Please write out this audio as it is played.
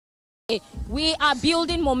We are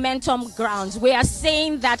building momentum grounds. We are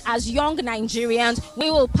saying that as young Nigerians,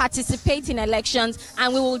 we will participate in elections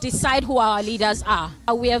and we will decide who our leaders are.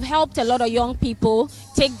 We have helped a lot of young people,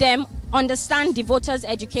 take them understand the voters'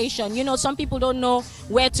 education. You know, some people don't know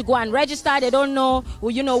where to go and register. They don't know,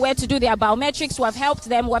 where to do their biometrics. We have helped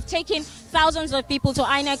them. We have taken thousands of people to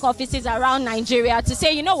INEC offices around Nigeria to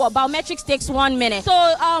say, you know what, biometrics takes 1 minute.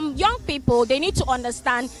 So young people, they need to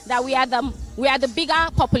understand that we are the bigger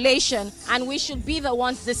population and we should be the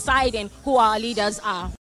ones deciding who our leaders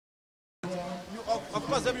are. Of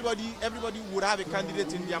course, everybody would have a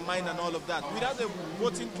candidate in their mind and all of that. Without a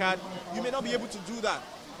voting card, you may not be able to do that.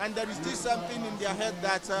 And there is still something in their head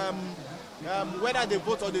that whether they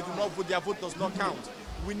vote or they do not vote, their vote does not count.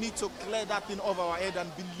 We need to clear that thing off our head and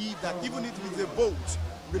believe that even if it's a vote,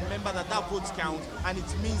 remember that votes count, and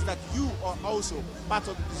it means that you are also part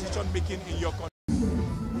of the decision making in your country.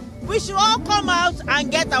 We should all come out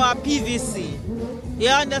and get our PVC. You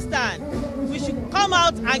understand? We should come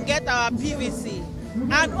out and get our PVC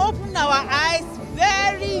and open our eyes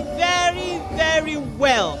very, very, very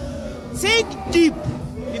well. Think deep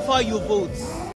before you vote.